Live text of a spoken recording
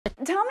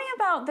Tell me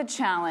about the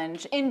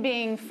challenge in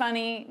being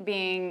funny,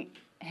 being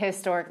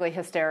historically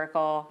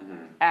hysterical,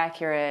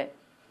 accurate,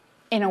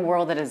 in a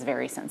world that is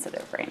very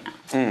sensitive right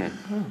now.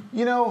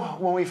 You know,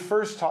 when we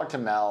first talked to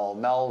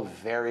Mel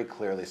very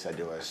clearly said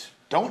to us,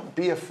 don't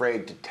be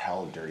afraid to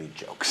tell dirty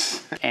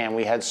jokes. And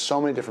we had so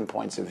many different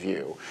points of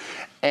view.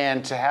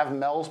 And to have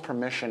Mel's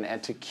permission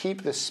and to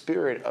keep the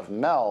spirit of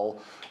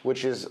Mel,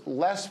 which is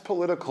less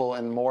political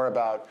and more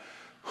about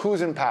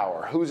who's in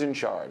power, who's in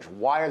charge,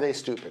 why are they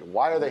stupid,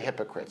 why are they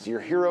hypocrites, you're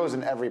heroes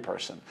in every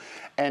person.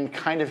 And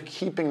kind of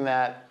keeping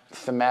that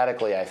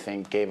thematically, I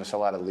think, gave us a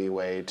lot of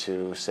leeway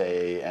to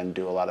say and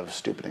do a lot of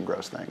stupid and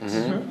gross things.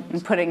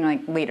 And putting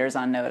like leaders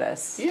on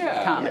notice.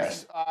 Yeah. Comedy.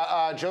 Yes.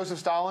 Joseph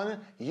Stalin,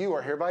 you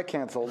are hereby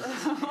canceled.